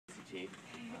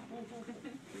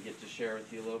we get to share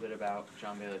with you a little bit about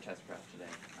John Baylor Test Prep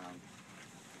today.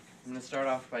 I'm going to start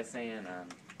off by saying,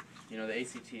 you know, the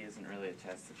ACT isn't really a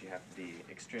test that you have to be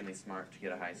extremely smart to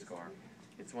get a high score.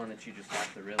 It's one that you just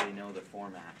have to really know the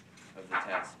format of the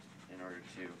test in order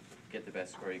to get the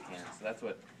best score you can. So that's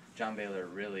what John Baylor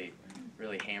really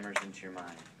hammers into your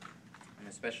mind. And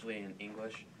especially in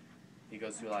English, he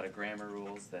goes through a lot of grammar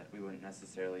rules that we wouldn't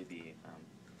necessarily be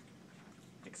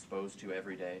exposed to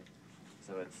every day.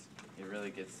 So it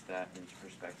really gets that into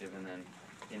perspective. And then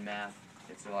in math,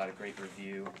 it's a lot of great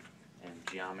review and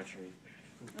geometry.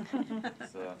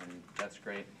 So that's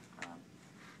great.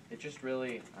 It just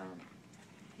really,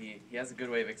 he has a good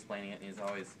way of explaining it, and he's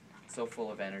always so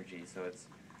full of energy. So it's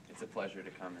a pleasure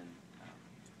to come and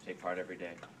take part every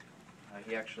day.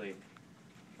 He actually,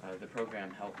 the program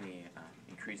helped me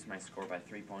increase my score by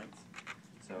 3 points.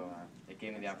 So it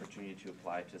gave me the opportunity to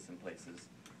apply to some places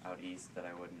out east that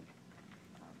I wouldn't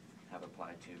have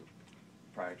applied to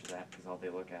prior to that, because all they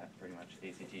look at pretty much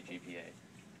ACT GPA.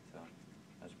 So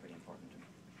that was pretty important to me.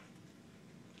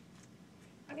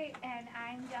 Okay, and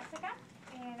I'm Jessica,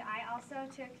 and I also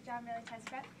took John Baylor Test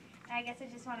Prep. And I guess I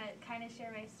just want to kind of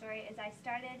share my story. As I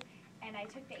started and I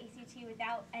took the ACT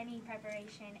without any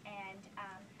preparation, and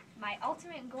my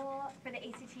ultimate goal for the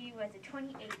ACT was a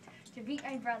 28 to beat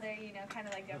my brother, you know, kind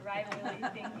of like a rivalry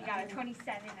thing. He got a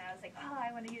 27, and I was like, oh,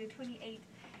 I want to get a 28.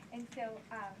 And so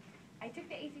I took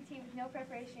the ACT with no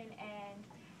preparation, and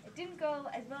it didn't go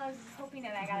as well as I was hoping,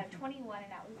 and I got a 21,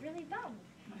 and I was really bummed.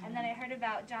 And then I heard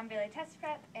about John Baylor Test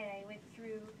Prep, and I went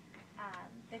through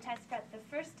the test prep the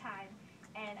first time,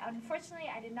 and unfortunately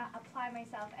I did not apply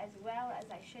myself as well as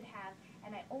I should have,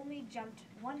 and I only jumped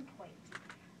 1 point.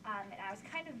 And I was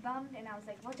kind of bummed, and I was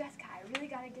like, well, Jessica, I really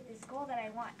got to get this goal that I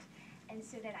want. And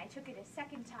so then I took it a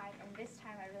second time, and this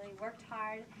time I really worked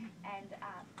hard, and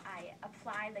I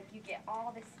applied. Like, you get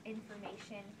all this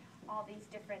information, all these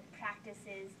different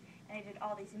practices, and I did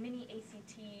all these mini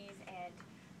ACTs, and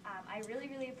I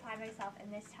really applied myself,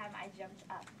 and this time I jumped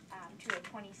up to a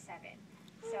 27.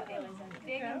 So it was a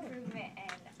big improvement,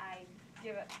 and I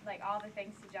give like all the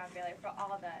thanks to John Baylor for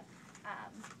all the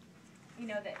you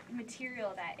know, the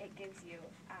material that it gives you,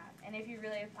 and if you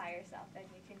really apply yourself, then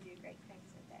you can do great things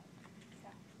with it. So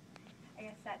I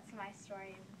guess that's my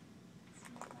story and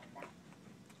stuff like that.